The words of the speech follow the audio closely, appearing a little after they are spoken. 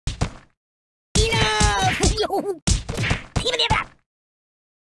No!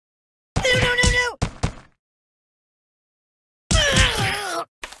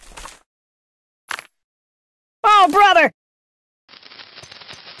 Oh, brother!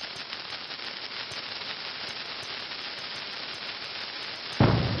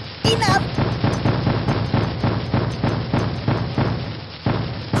 Enough!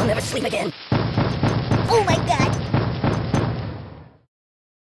 I'll never sleep again. Oh my god!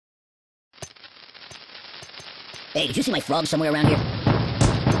 Hey, did you see my frog somewhere around here?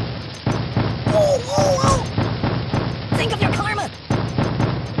 Oh! Think of your karma!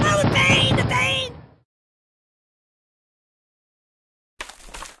 Oh, the pain! The pain!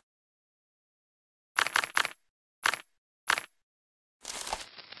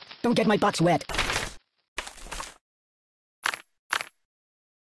 Don't get my box wet.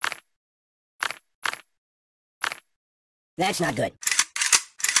 That's not good.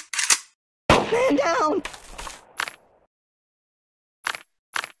 Man down!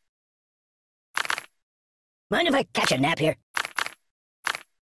 Mind if I catch a nap here?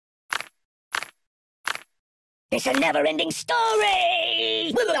 It's a never-ending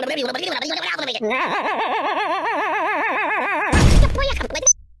story!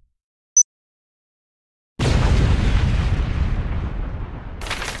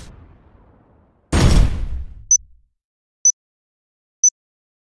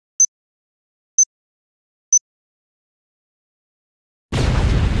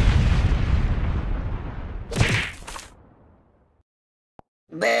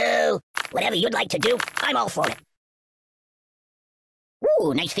 Boo! Whatever you'd like to do, I'm all for it.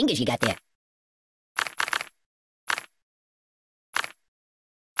 Ooh, nice fingers you got there.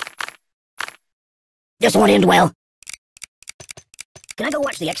 This won't end well. Can I go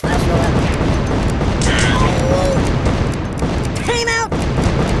watch the X-Files for a while? Ow! Time out!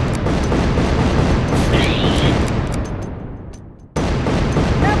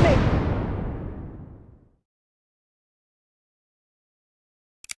 Help me!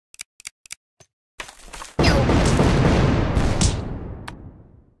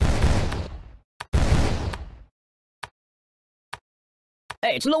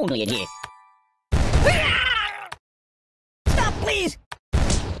 Hey, it's lonely in here. Stop, please!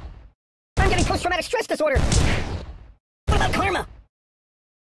 I'm getting post-traumatic stress disorder. What about karma?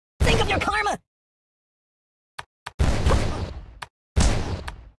 Think of your karma!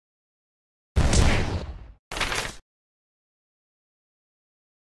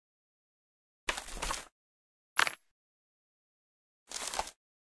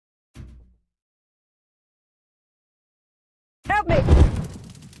 Help me!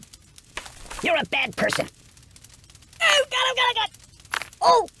 You're a bad person. Oh, God!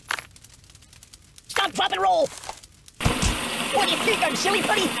 Oh! Stop, drop, and roll! What do you think, I'm silly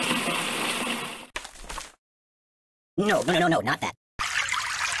putty? No, not that.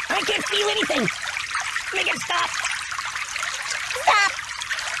 I can't feel anything! Make it stop! Stop!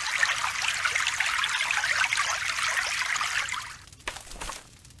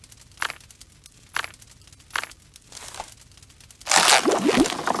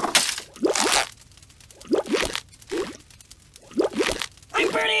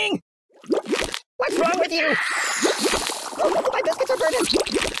 Burning! What's wrong with you? Oh, my biscuits are burning!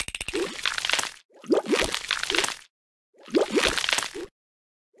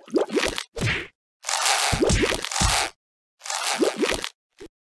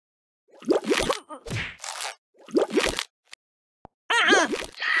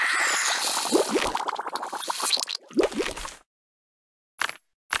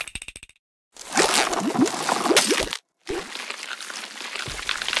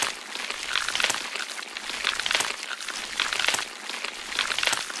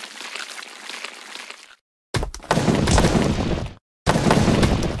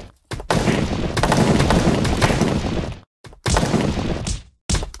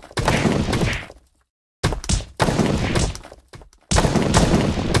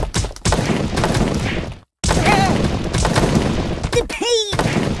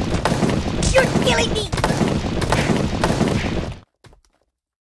 Killing me!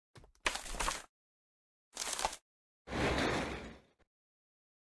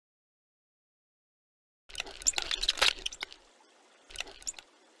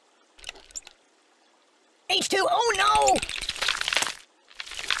 H2, oh no!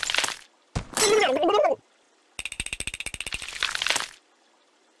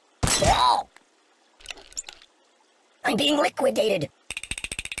 Oh. I'm being liquidated.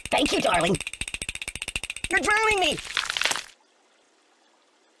 Thank you, darling. You're drowning me!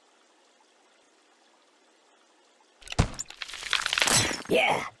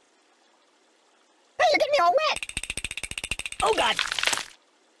 Yeah. Hey, you're getting me all Oh, God.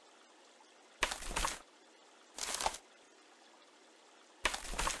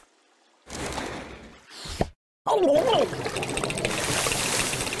 Oh,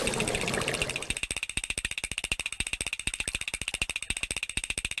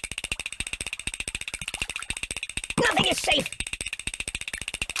 nothing is safe.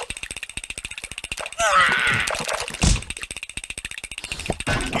 Ah!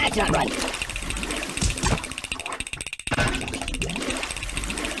 That's not right.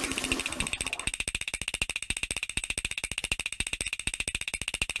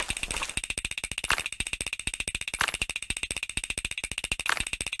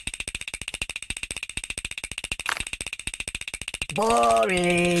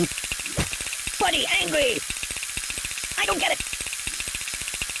 Boring. Buddy, angry. I don't get it.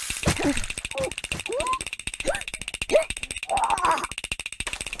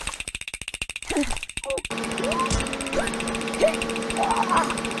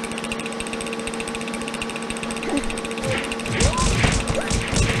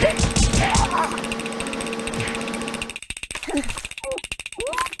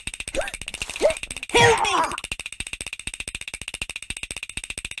 Help me!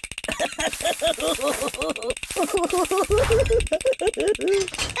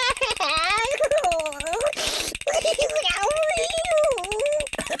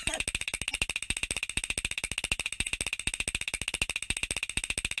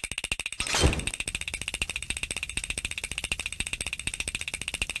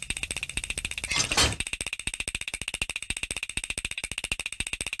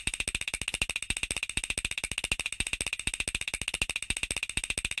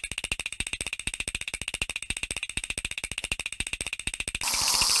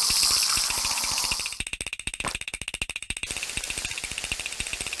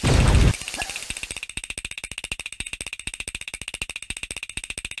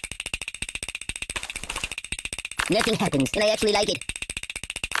 Nothing happens, and I actually like it.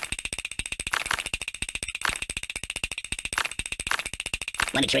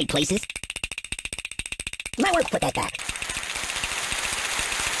 Want to trade places? Might want to put that back.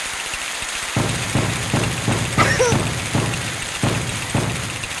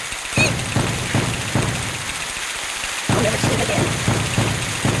 I'll never sleep again.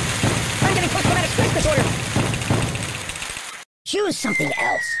 I'm getting post-traumatic stress disorder. Choose something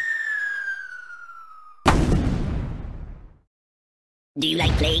else. Do you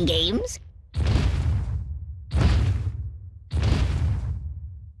like playing games?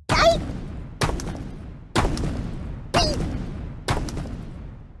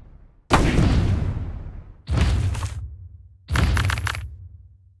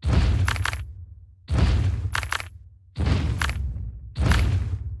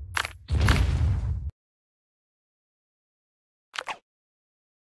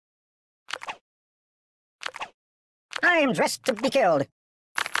 I am dressed to be killed.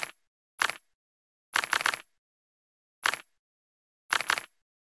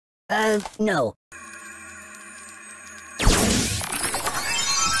 No.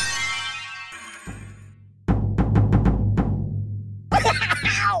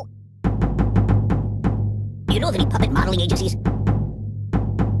 Do you know of any puppet modeling agencies?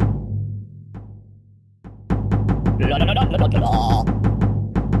 La la la la la la.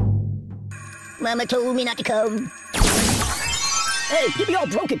 Mama told me not to come. Hey, get me all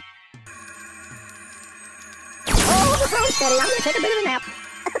broken. Oh, the phone's steady. I'm gonna take a bit of a nap.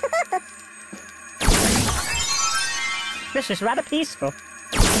 This is rather peaceful.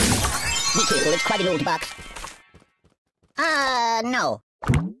 Be careful, it's quite an old box. No.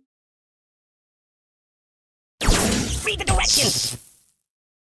 Read the directions!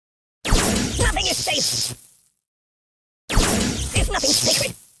 Nothing is safe! There's nothing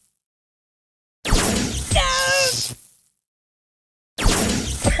sacred!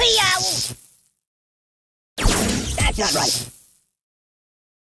 That's not right.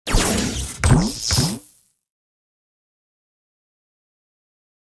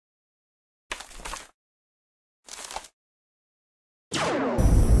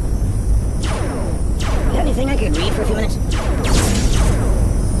 Anything I could read for a few minutes?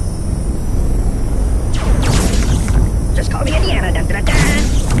 Just call me Indiana. Dun, dun, dun,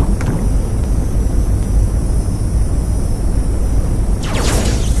 dun.